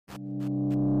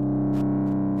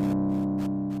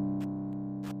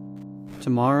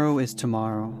Tomorrow is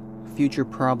tomorrow. Future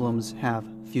problems have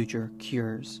future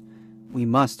cures. We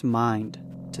must mind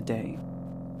today.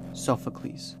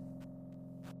 Sophocles.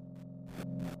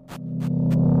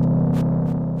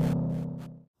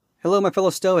 Hello, my fellow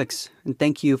Stoics, and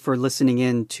thank you for listening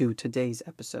in to today's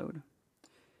episode.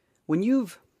 When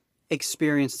you've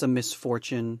experienced a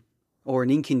misfortune or an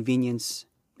inconvenience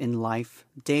in life,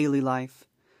 daily life,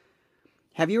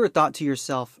 have you ever thought to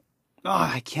yourself,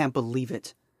 I can't believe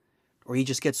it? Or you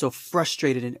just get so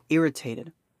frustrated and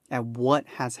irritated at what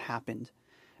has happened.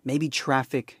 Maybe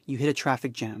you hit a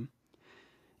traffic jam,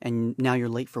 and now you're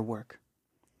late for work.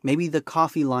 Maybe the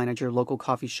coffee line at your local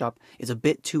coffee shop is a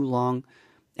bit too long,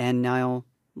 and now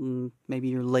maybe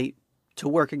you're late to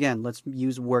work again. Let's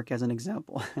use work as an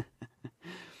example.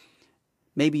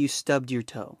 Maybe you stubbed your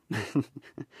toe,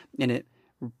 and it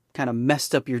kind of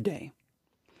messed up your day,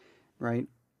 right?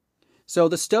 So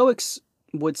the Stoics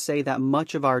would say that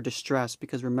much of our distress,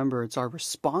 because remember, it's our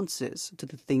responses to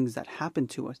the things that happen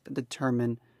to us that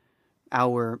determine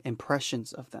our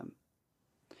impressions of them.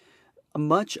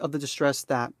 Much of the distress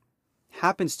that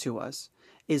happens to us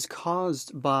is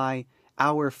caused by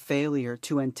our failure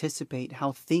to anticipate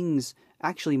how things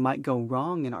actually might go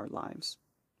wrong in our lives.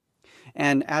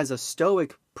 And as a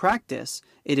Stoic practice,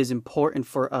 it is important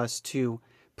for us to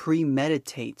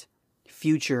premeditate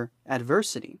future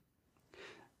adversity,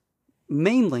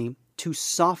 mainly to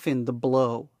soften the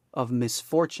blow of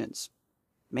misfortunes.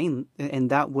 And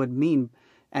that would mean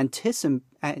anticipating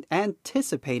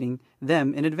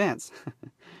them in advance.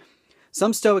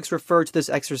 Some Stoics refer to this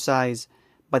exercise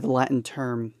by the Latin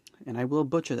term, and I will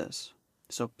butcher this,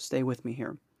 so stay with me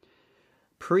here,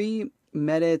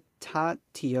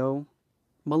 premeditatio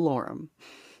malorum.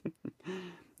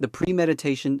 The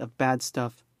premeditation of bad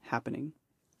stuff happening.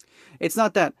 It's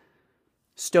not that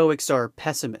Stoics are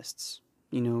pessimists,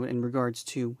 in regards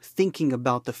to thinking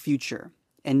about the future,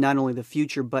 and not only the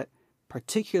future, but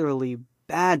particularly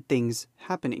bad things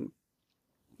happening.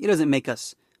 It doesn't make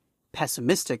us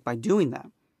pessimistic by doing that.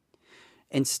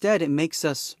 Instead, it makes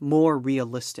us more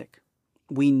realistic.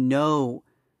 We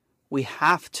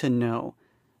have to know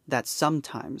that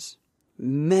sometimes,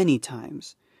 many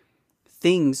times,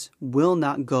 things will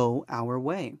not go our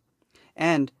way.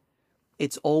 And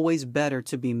it's always better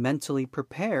to be mentally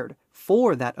prepared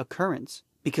for that occurrence,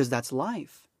 because that's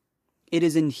life. It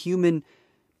is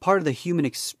part of the human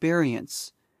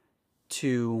experience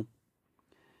to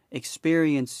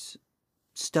experience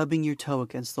stubbing your toe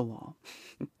against the wall,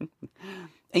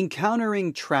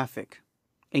 encountering traffic,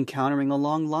 encountering a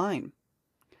long line,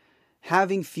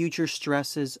 having future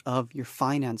stresses of your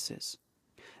finances.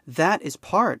 That is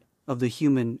part of the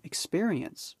human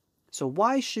experience. So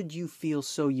why should you feel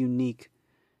so unique,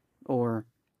 or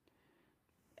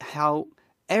how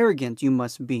arrogant you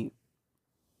must be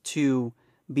to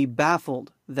be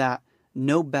baffled that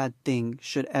no bad thing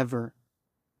should ever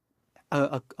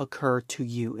occur to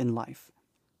you in life?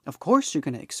 Of course you're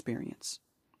going to experience.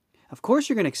 Of course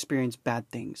you're going to experience bad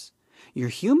things. You're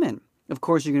human. Of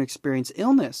course you're going to experience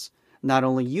illness. Not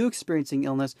only you experiencing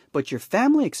illness, but your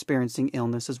family experiencing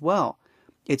illness as well.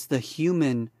 It's the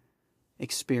human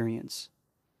experience.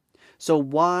 So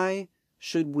why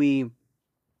should we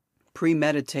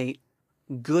premeditate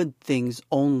good things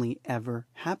only ever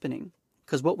happening?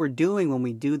 Because what we're doing when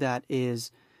we do that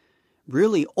is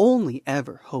really only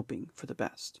ever hoping for the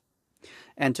best.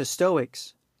 And to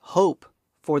Stoics, hope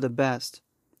for the best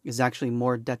is actually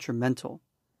more detrimental.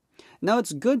 Now,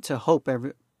 it's good to hope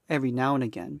every now and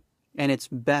again, and it's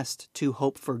best to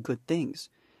hope for good things,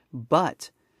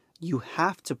 but you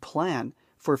have to plan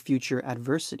for future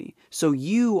adversity so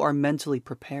you are mentally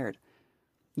prepared.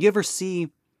 You ever see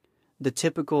the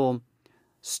typical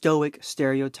Stoic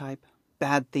stereotype?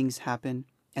 Bad things happen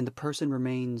and the person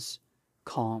remains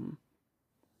calm.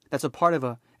 That's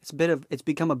it's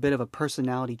become a bit of a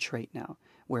personality trait now,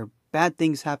 where bad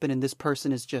things happen and this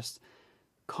person is just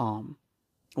calm.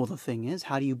 Well, the thing is,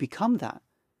 how do you become that?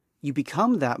 You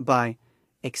become that by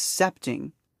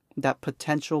accepting that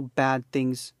potential bad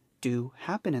things do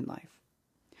happen in life.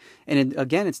 And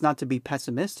again, it's not to be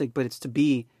pessimistic, but it's to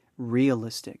be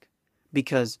realistic.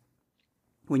 Because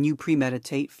when you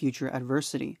premeditate future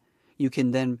adversity, you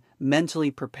can then mentally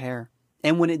prepare.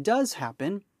 And when it does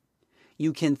happen,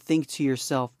 you can think to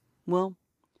yourself, well,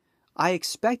 I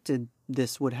expected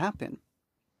this would happen.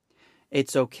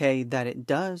 It's okay that it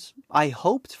does. I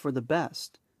hoped for the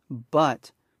best,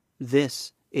 but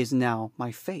this is now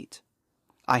my fate.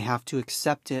 I have to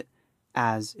accept it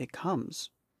as it comes.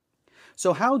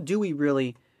 So how do we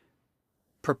really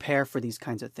prepare for these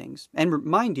kinds of things? And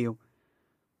mind you,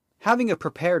 Having a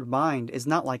prepared mind is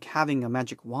not like having a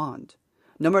magic wand.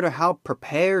 No matter how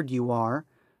prepared you are,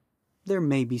 there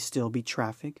may still be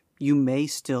traffic. You may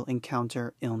still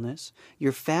encounter illness.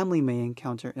 Your family may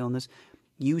encounter illness.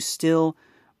 You still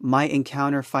might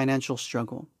encounter financial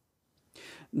struggle.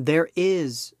 There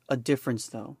is a difference,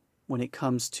 though, when it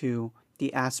comes to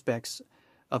the aspects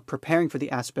of preparing for the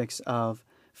aspects of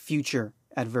future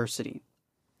adversity.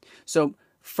 So,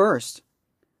 first,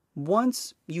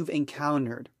 once you've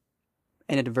encountered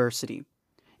an adversity,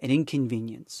 an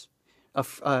inconvenience,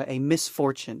 a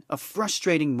misfortune, a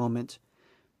frustrating moment,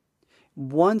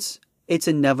 once it's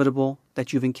inevitable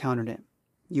that you've encountered it,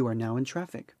 you are now in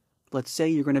traffic. Let's say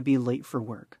you're going to be late for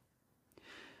work.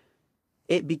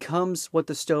 It becomes what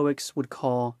the Stoics would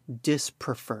call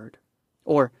dispreferred,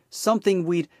 or something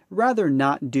we'd rather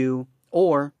not do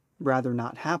or rather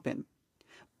not happen.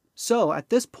 So at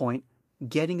this point,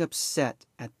 getting upset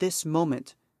at this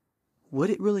moment, would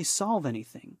it really solve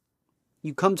anything?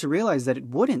 You come to realize that it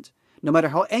wouldn't. No matter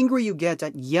how angry you get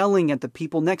at yelling at the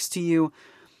people next to you,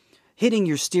 hitting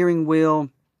your steering wheel,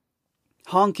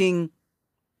 honking,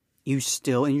 you're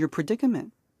still in your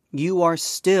predicament. You are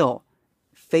still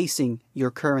facing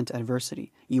your current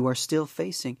adversity. You are still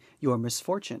facing your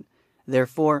misfortune.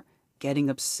 Therefore, getting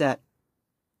upset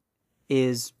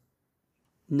is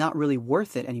not really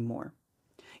worth it anymore.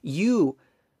 You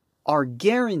are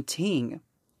guaranteeing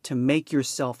to make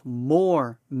yourself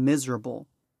more miserable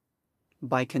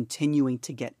by continuing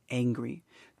to get angry,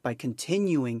 by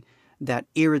continuing that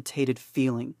irritated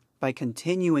feeling, by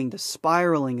continuing the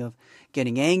spiraling of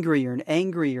getting angrier and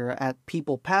angrier at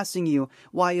people passing you.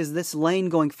 Why is this lane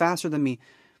going faster than me?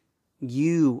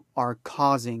 You are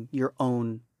causing your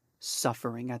own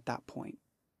suffering at that point.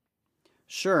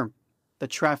 Sure, the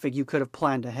traffic you could have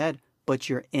planned ahead, but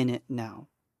you're in it now.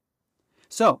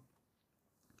 So,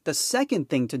 the second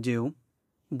thing to do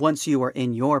once you are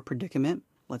in your predicament,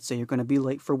 let's say you're going to be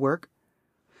late for work,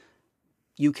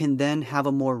 you can then have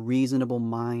a more reasonable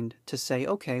mind to say,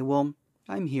 okay, well,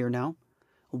 I'm here now.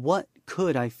 What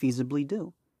could I feasibly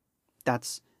do?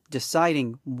 That's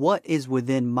deciding what is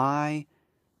within my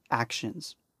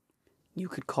actions. You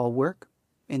could call work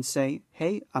and say,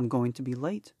 hey, I'm going to be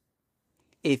late.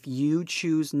 If you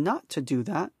choose not to do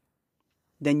that,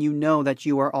 then you know that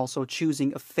you are also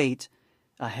choosing a fate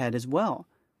ahead as well.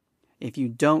 If you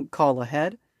don't call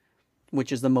ahead,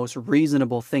 which is the most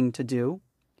reasonable thing to do,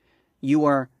 you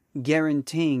are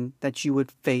guaranteeing that you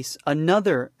would face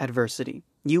another adversity.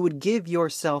 You would give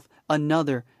yourself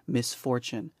another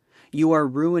misfortune. You are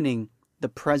ruining the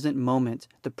present moment,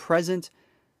 the present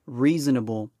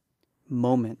reasonable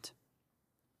moment,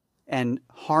 and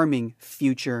harming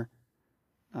future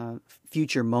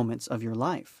moments of your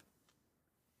life.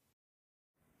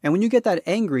 And when you get that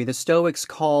angry, the Stoics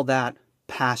call that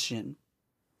passion,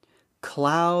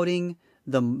 clouding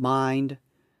the mind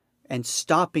and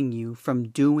stopping you from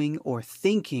doing or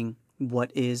thinking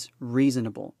what is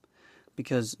reasonable.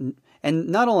 And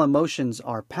not all emotions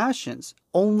are passions,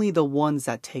 only the ones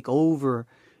that take over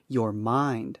your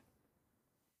mind.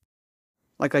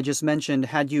 Like I just mentioned,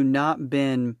 had you not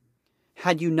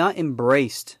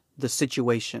embraced the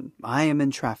situation, I am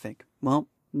in traffic, well,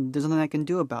 there's nothing I can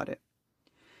do about it.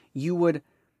 You would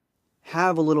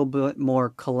have a little bit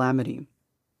more calamity,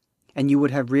 and you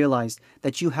would have realized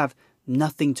that you have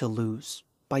nothing to lose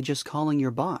by just calling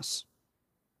your boss.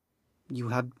 You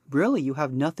have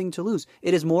nothing to lose.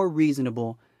 It is more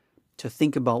reasonable to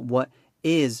think about what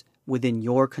is within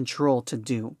your control to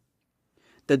do.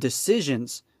 The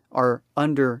decisions are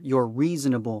under your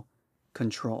reasonable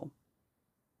control.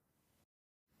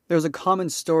 There's a common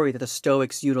story that the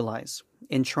Stoics utilize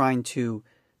in trying to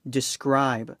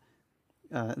describe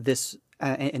this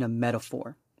in a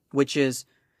metaphor, which is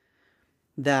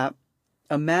that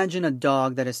imagine a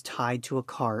dog that is tied to a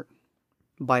cart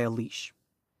by a leash.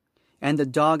 And the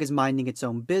dog is minding its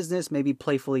own business, maybe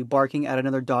playfully barking at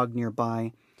another dog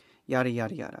nearby, yada,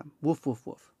 yada, yada. Woof, woof,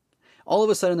 woof. All of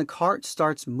a sudden, the cart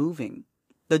starts moving.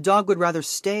 The dog would rather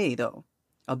stay, though,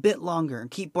 a bit longer and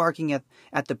keep barking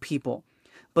at the people.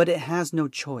 But it has no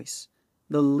choice.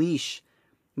 The leash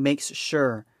makes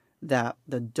sure that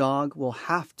the dog will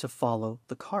have to follow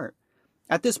the cart.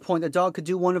 At this point, the dog could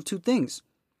do one of two things.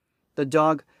 The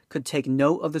dog could take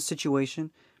note of the situation,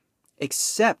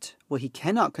 accept what he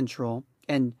cannot control,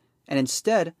 and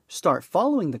instead start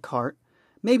following the cart,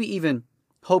 maybe even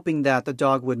hoping that the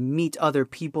dog would meet other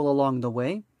people along the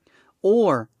way,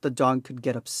 or the dog could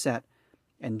get upset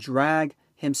and drag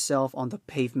himself on the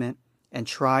pavement and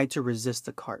try to resist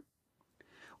the cart.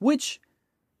 Which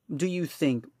do you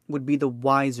think would be the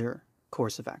wiser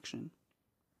course of action?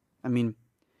 I mean,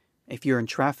 if you're in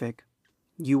traffic,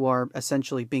 You are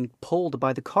essentially being pulled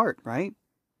by the cart, right?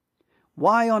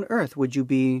 Why on earth would you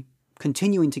be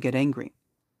continuing to get angry?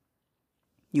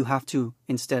 You have to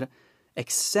instead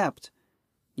accept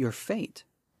your fate.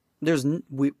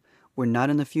 We're not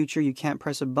in the future. You can't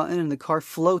press a button and the car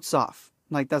floats off.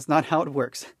 Like, that's not how it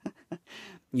works.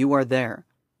 You are there.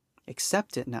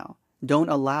 Accept it now. Don't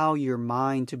allow your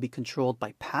mind to be controlled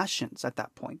by passions at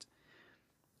that point.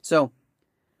 So,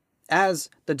 as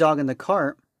the dog in the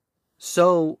cart,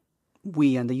 so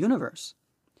we and the universe.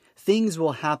 Things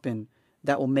will happen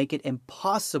that will make it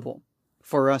impossible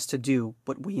for us to do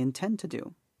what we intend to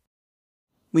do.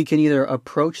 We can either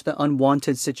approach the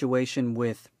unwanted situation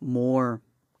with more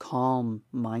calm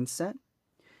mindset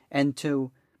and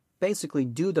to basically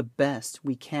do the best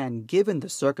we can given the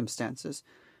circumstances,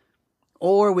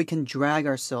 or we can drag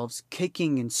ourselves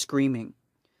kicking and screaming.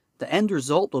 The end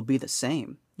result will be the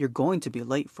same. You're going to be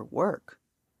late for work.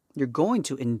 You're going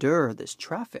to endure this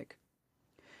traffic.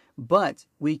 But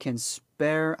we can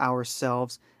spare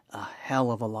ourselves a hell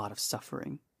of a lot of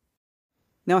suffering.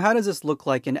 Now, how does this look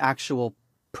like in actual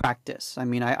practice? I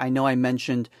mean, I know I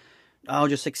mentioned,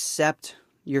 just accept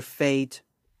your fate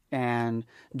and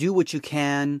do what you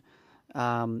can.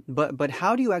 But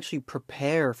how do you actually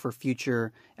prepare for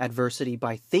future adversity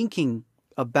by thinking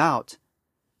about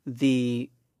the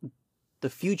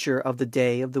future of the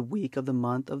day, of the week, of the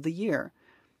month, of the year?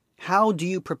 How do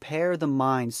you prepare the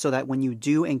mind so that when you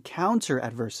do encounter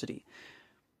adversity,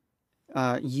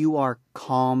 you are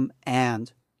calm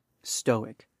and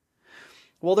stoic?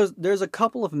 Well, there's a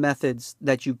couple of methods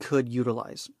that you could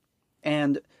utilize.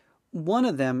 And one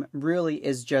of them really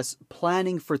is just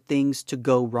planning for things to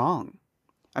go wrong.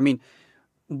 I mean,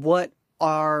 what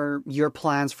are your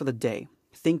plans for the day?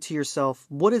 Think to yourself,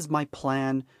 what is my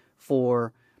plan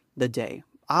for the day?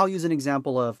 I'll use an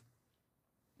example of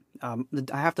I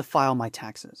have to file my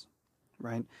taxes,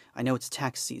 right? I know it's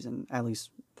tax season, at least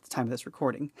at the time of this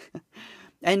recording.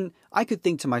 And I could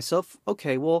think to myself,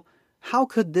 okay, well, how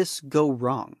could this go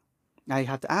wrong? I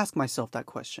have to ask myself that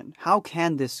question. How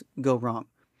can this go wrong?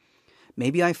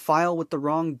 Maybe I file with the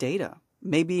wrong data.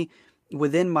 Maybe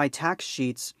within my tax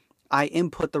sheets, I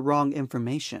input the wrong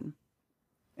information.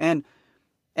 And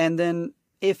then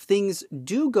if things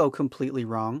do go completely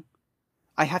wrong,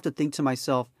 I have to think to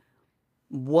myself,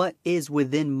 what is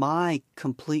within my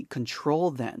complete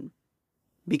control then?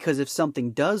 Because if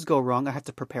something does go wrong, I have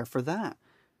to prepare for that.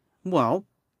 Well,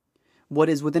 what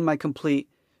is within my complete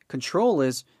control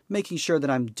is making sure that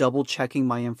I'm double checking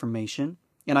my information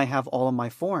and I have all of my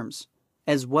forms,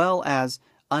 as well as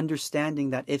understanding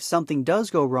that if something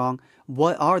does go wrong,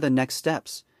 what are the next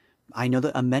steps? I know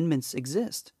that amendments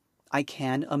exist. I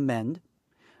can amend.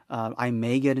 I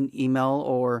may get an email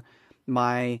or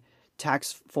my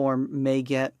tax form may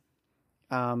get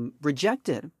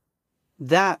rejected.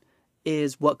 That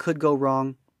is what could go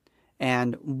wrong.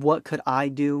 And what could I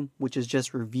do, which is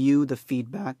just review the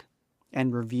feedback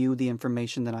and review the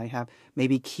information that I have.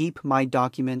 Maybe keep my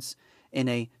documents in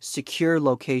a secure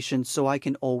location so I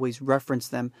can always reference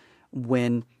them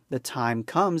when the time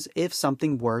comes if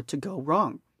something were to go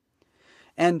wrong.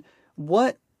 And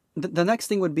the next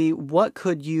thing would be, what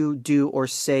could you do or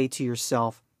say to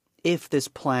yourself if this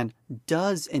plan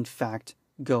does in fact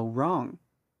go wrong?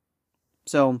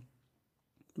 So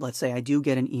let's say I do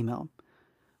get an email.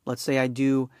 Let's say I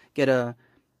do get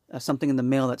something in the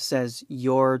mail that says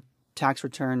your tax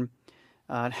return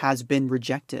has been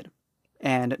rejected,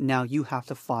 and now you have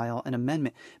to file an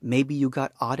amendment. Maybe you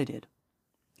got audited,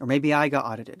 or maybe I got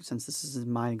audited, since this is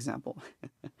my example.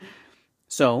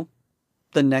 So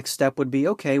the next step would be,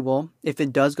 okay, well, if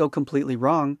it does go completely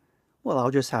wrong, well,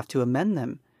 I'll just have to amend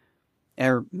them.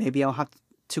 Or maybe I'll have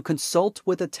to consult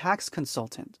with a tax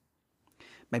consultant.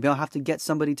 Maybe I'll have to get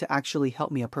somebody to actually help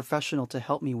me, a professional to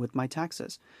help me with my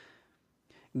taxes.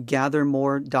 Gather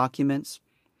more documents.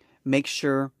 Make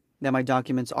sure that my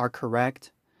documents are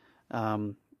correct.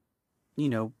 Kind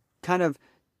of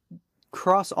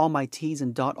cross all my T's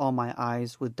and dot all my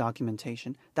I's with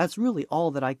documentation. That's really all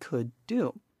that I could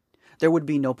do. There would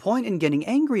be no point in getting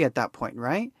angry at that point,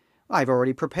 right? I've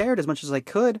already prepared as much as I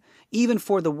could. Even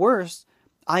for the worst,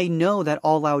 I know that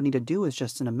all I would need to do is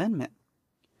just an amendment.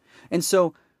 And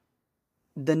so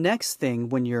the next thing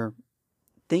when you're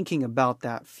thinking about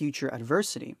that future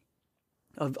adversity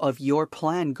of your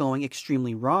plan going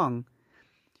extremely wrong,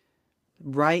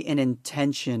 write an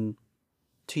intention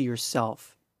to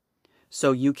yourself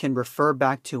so you can refer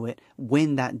back to it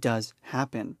when that does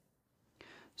happen.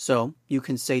 So you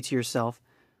can say to yourself,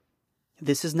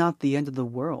 this is not the end of the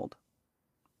world.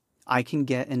 I can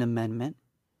get an amendment.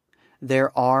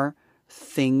 There are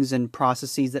things and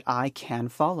processes that I can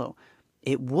follow.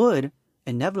 It would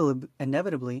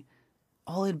inevitably,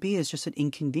 all it'd be is just an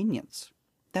inconvenience.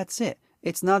 That's it.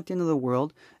 It's not the end of the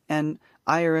world, and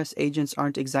IRS agents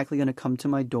aren't exactly going to come to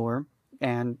my door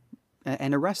and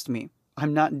arrest me.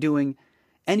 I'm not doing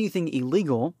anything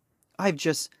illegal. I've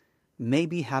just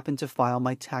maybe happened to file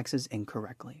my taxes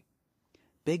incorrectly.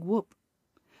 Big whoop.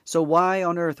 So why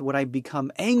on earth would I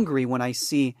become angry when I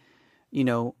see,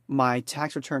 my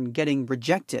tax return getting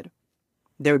rejected?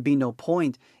 There would be no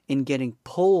point in getting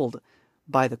pulled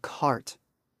by the cart,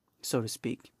 so to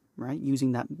speak, right?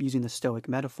 Using the Stoic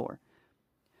metaphor.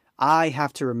 I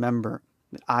have to remember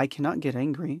that I cannot get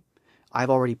angry.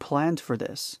 I've already planned for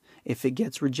this. If it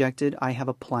gets rejected, I have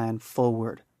a plan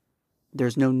forward.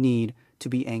 There's no need to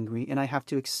be angry, and I have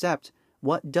to accept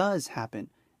what does happen.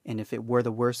 And if it were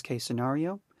the worst case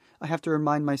scenario, I have to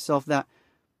remind myself that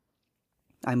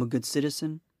I'm a good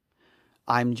citizen.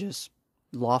 I'm just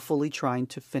lawfully trying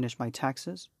to finish my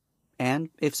taxes. And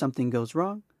if something goes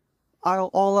wrong,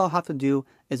 all I'll have to do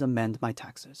is amend my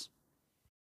taxes.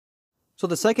 So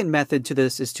the second method to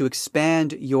this is to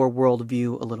expand your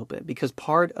worldview a little bit, because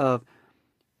part of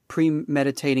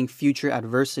premeditating future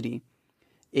adversity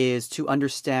is to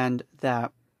understand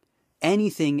that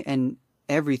anything and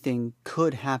everything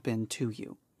could happen to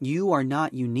you. You are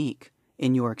not unique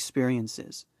in your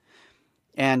experiences.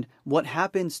 And what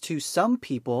happens to some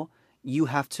people, you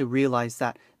have to realize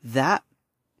that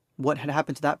what had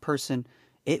happened to that person,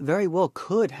 it very well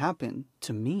could happen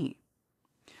to me.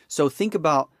 So think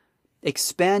about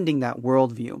expanding that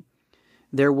worldview.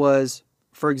 There was,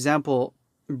 for example,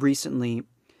 recently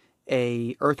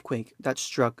an earthquake that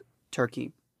struck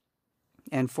Turkey.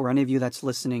 And for any of you that's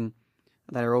listening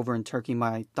that are over in Turkey,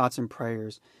 my thoughts and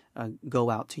prayers go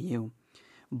out to you.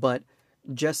 But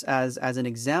just as an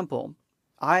example,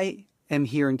 I am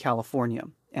here in California,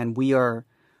 and we are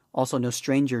also no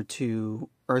stranger to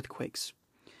earthquakes.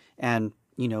 And,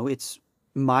 it's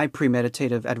my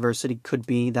premeditative adversity could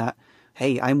be that,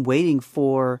 hey, I'm waiting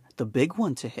for the big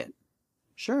one to hit.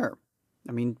 Sure.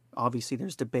 I mean, obviously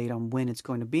there's debate on when it's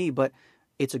going to be, but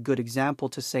it's a good example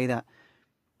to say that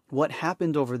what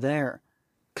happened over there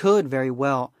could very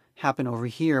well happen over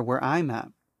here where I'm at.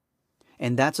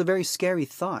 And that's a very scary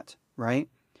thought, right?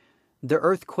 The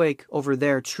earthquake over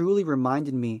there truly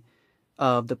reminded me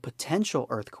of the potential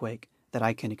earthquake that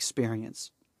I can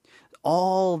experience.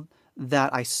 All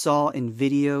that I saw in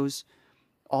videos,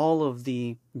 all of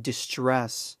the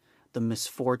distress, the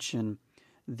misfortune,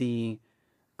 the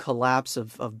collapse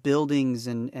of buildings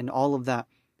and all of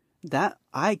that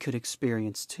I could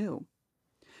experience too.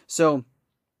 So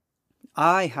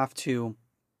I have to,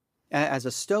 as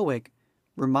a Stoic,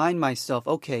 remind myself,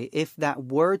 okay, if that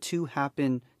were to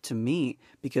happen to me,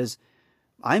 because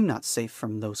I'm not safe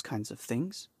from those kinds of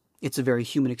things. It's a very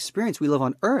human experience. We live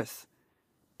on Earth.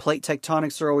 Plate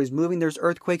tectonics are always moving. There's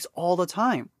earthquakes all the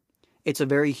time. It's a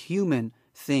very human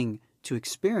thing to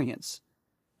experience.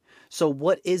 So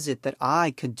what is it that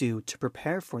I could do to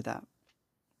prepare for that?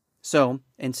 So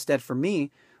instead, for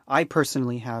me, I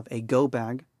personally have a go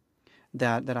bag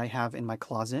that I have in my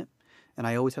closet, and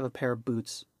I always have a pair of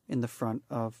boots in the front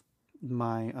of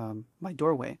my my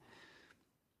doorway.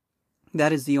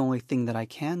 That is the only thing that I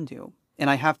can do. And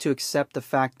I have to accept the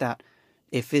fact that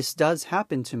if this does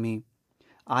happen to me,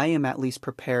 I am at least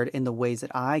prepared in the ways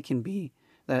that I can be,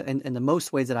 in the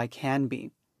most ways that I can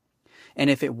be. And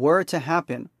if it were to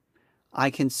happen,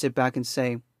 I can sit back and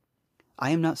say,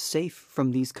 I am not safe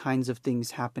from these kinds of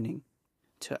things happening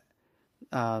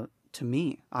to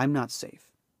me. I'm not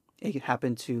safe. It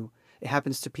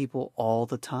happens to people all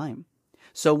the time.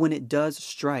 So when it does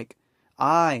strike,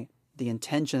 the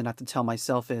intention that I have to tell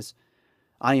myself is,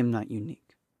 I am not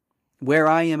unique. Where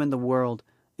I am in the world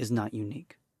is not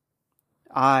unique.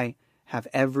 I have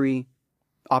every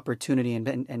opportunity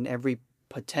and every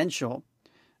potential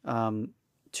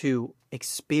to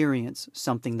experience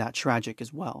something that tragic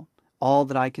as well. All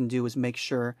that I can do is make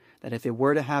sure that if it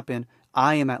were to happen,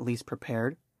 I am at least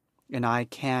prepared and I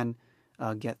can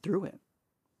get through it.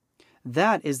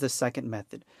 That is the second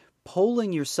method.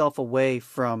 Pulling yourself away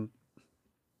from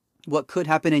what could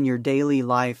happen in your daily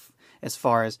life as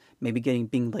far as maybe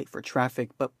being late for traffic,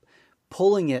 but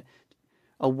pulling it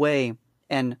away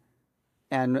and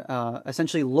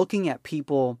essentially looking at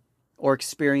people or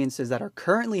experiences that are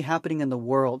currently happening in the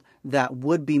world that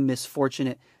would be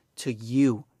misfortunate to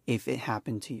you if it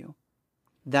happened to you.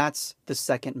 That's the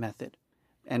second method.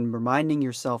 And reminding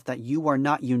yourself that you are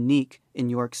not unique in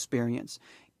your experience.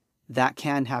 That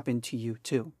can happen to you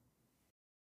too.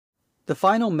 The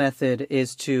final method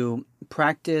is to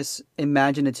practice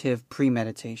imaginative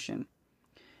premeditation.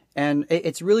 And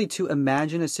it's really to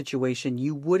imagine a situation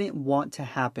you wouldn't want to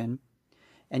happen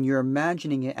and you're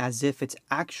imagining it as if it's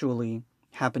actually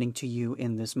happening to you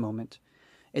in this moment.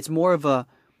 It's more of a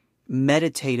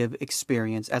meditative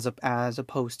experience as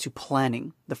opposed to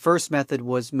planning. The first method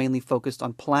was mainly focused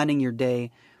on planning your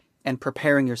day and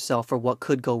preparing yourself for what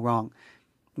could go wrong.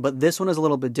 But this one is a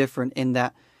little bit different in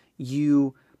that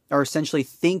you are essentially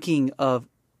thinking of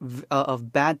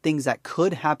bad things that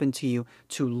could happen to you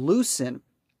to loosen,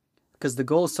 because the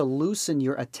goal is to loosen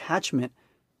your attachment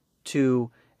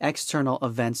to external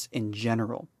events in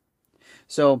general.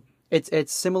 So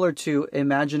it's similar to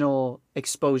imaginal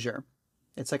exposure.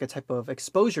 It's like a type of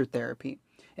exposure therapy,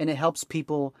 and it helps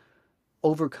people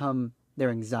overcome their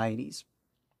anxieties.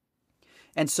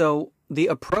 And so the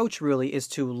approach really is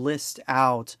to list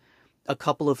out a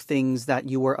couple of things that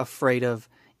you were afraid of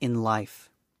in life.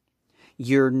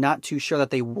 You're not too sure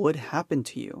that they would happen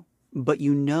to you, but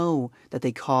you know that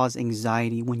they cause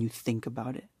anxiety when you think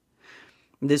about it.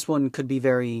 This one could be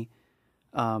very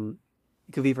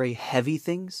heavy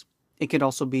things. It could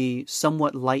also be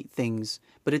somewhat light things,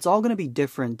 but it's all going to be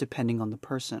different depending on the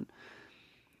person.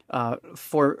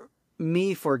 For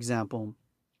me, for example,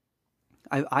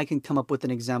 I can come up with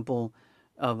an example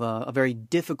of a very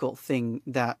difficult thing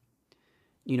that,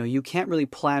 you can't really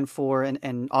plan for,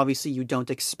 and obviously you don't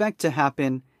expect to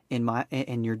happen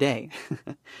in your day.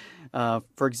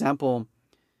 For example,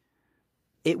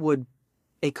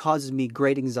 it causes me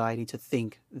great anxiety to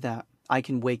think that I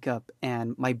can wake up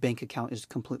and my bank account is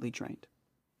completely drained.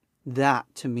 That,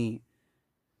 to me,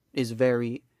 is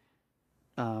very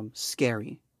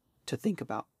scary to think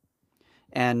about.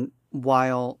 And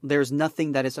while there's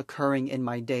nothing that is occurring in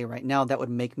my day right now that would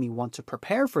make me want to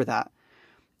prepare for that,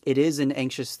 it is an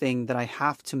anxious thing that I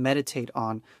have to meditate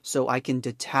on so I can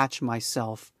detach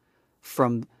myself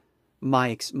from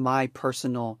my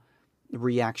personal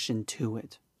reaction to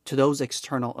it, to those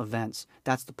external events.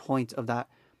 That's the point of that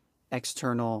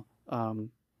external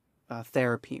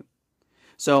therapy.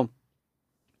 So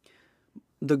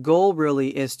the goal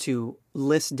really is to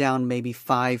list down maybe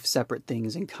 5 separate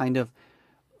things and kind of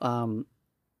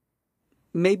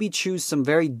maybe choose some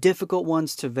very difficult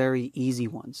ones to very easy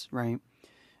ones, right?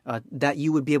 That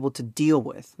you would be able to deal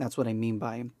with. That's what I mean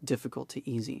by difficult to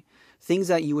easy. Things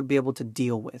that you would be able to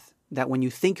deal with. That when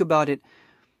you think about it,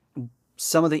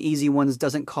 some of the easy ones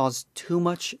doesn't cause too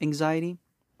much anxiety,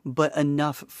 but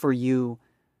enough for you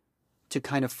to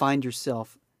kind of find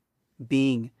yourself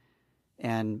being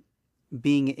in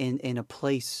a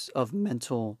place of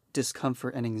mental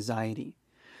discomfort and anxiety,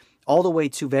 all the way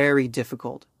to very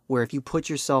difficult, where if you put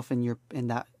yourself in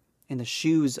the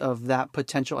shoes of that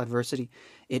potential adversity,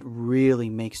 it really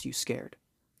makes you scared,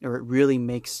 or it really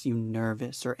makes you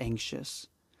nervous or anxious.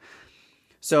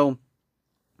 So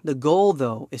the goal,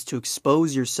 though, is to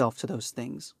expose yourself to those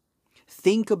things.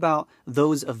 Think about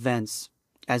those events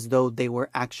as though they were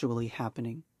actually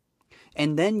happening.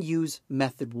 And then use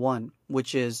method 1,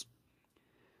 which is,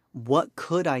 what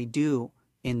could I do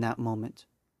in that moment?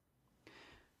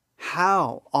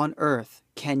 How on earth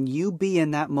can you be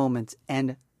in that moment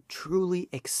and truly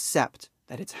accept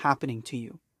that it's happening to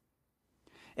you?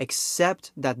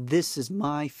 Accept that this is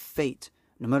my fate,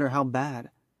 no matter how bad.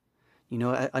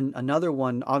 Another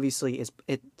one, obviously, is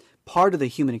part of the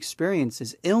human experience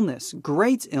is illness,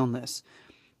 great illness.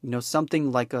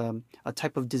 Something like a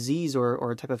type of disease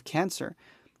or a type of cancer.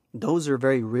 Those are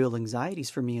very real anxieties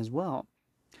for me as well.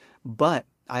 But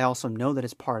I also know that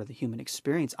it's part of the human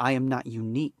experience. I am not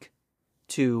unique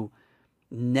to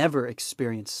never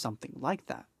experience something like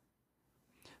that.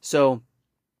 So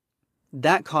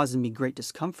that causes me great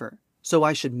discomfort. So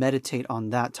I should meditate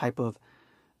on that type of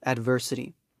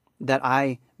adversity that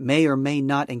I may or may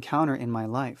not encounter in my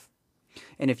life.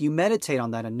 And if you meditate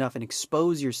on that enough and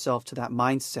expose yourself to that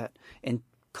mindset and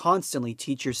constantly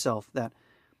teach yourself that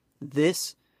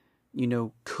this,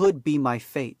 could be my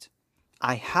fate,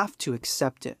 I have to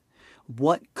accept it.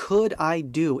 What could I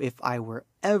do if I were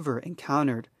ever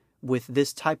encountered with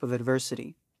this type of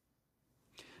adversity?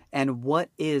 And what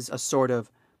is a sort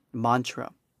of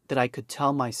mantra that I could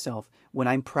tell myself when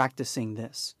I'm practicing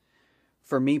this?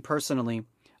 For me personally,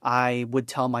 I would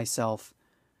tell myself,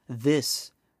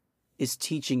 this is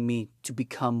teaching me to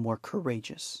become more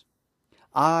courageous.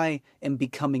 I am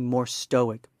becoming more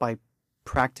stoic by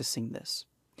practicing this.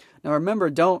 Now remember,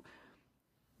 don't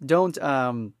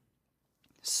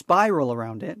spiral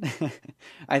around it.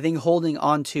 I think holding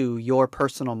on to your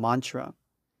personal mantra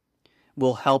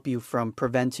will help you from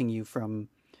preventing you from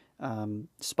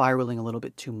spiraling a little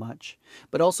bit too much.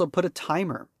 But also put a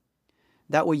timer.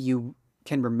 That way you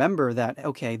can remember that,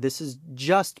 okay, this is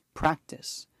just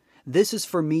practice. This is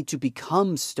for me to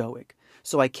become stoic,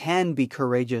 so I can be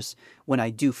courageous when I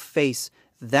do face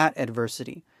that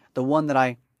adversity, the one that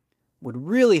I would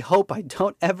really hope I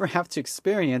don't ever have to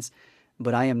experience,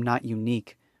 but I am not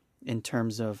unique in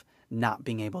terms of not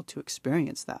being able to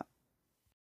experience that.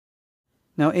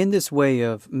 Now, in this way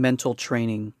of mental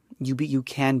training, you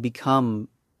can become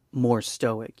more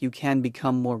stoic. You can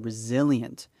become more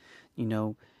resilient.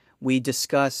 We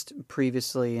discussed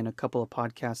previously in a couple of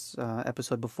podcasts,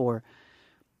 episode before,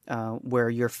 where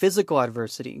your physical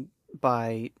adversity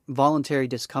by voluntary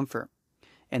discomfort,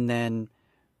 and then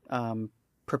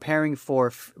preparing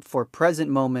for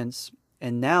present moments,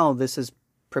 and now this is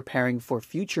preparing for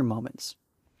future moments.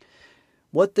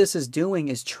 What this is doing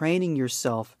is training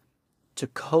yourself to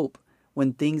cope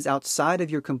when things outside of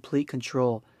your complete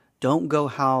control don't go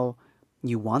how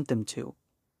you want them to.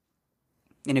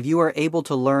 And if you are able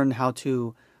to learn how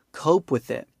to cope with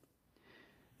it,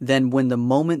 then when the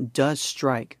moment does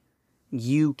strike,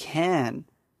 you can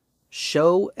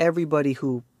show everybody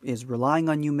who is relying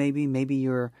on you, maybe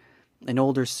you're an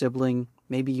older sibling,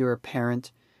 maybe you're a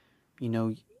parent,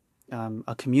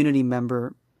 a community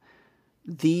member.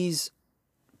 These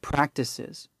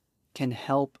practices can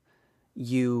help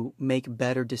you make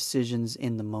better decisions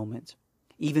in the moment,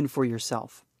 even for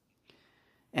yourself.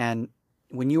 And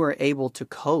when you are able to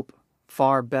cope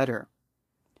far better,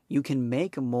 you can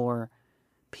make a more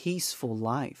peaceful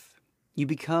life. You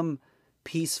become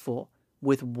peaceful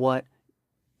with what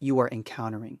you are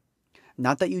encountering.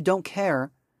 Not that you don't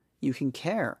care. You can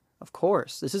care, of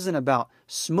course. This isn't about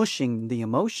smushing the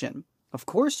emotion. Of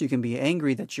course you can be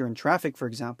angry that you're in traffic, for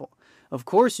example. Of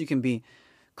course you can be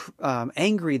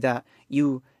angry that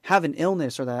you have an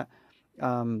illness or that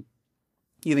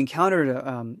you've encountered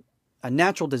a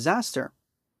natural disaster.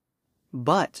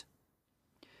 But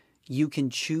you can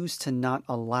choose to not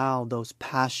allow those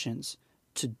passions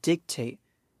to dictate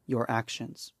your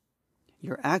actions.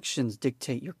 Your actions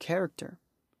dictate your character.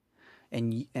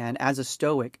 And as a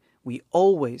Stoic, we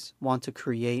always want to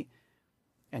create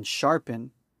and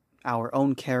sharpen our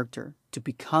own character to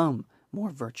become more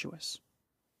virtuous.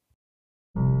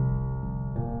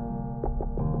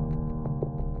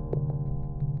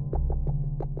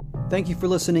 Thank you for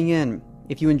listening in.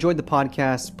 If you enjoyed the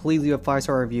podcast, please leave a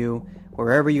 5-star review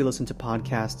wherever you listen to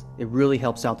podcasts. It really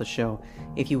helps out the show.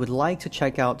 If you would like to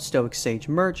check out Stoic Sage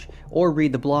merch or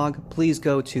read the blog, please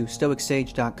go to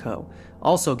stoicsage.co.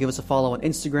 Also, give us a follow on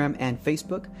Instagram and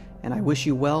Facebook, and I wish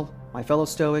you well, my fellow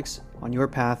Stoics, on your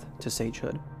path to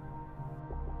sagehood.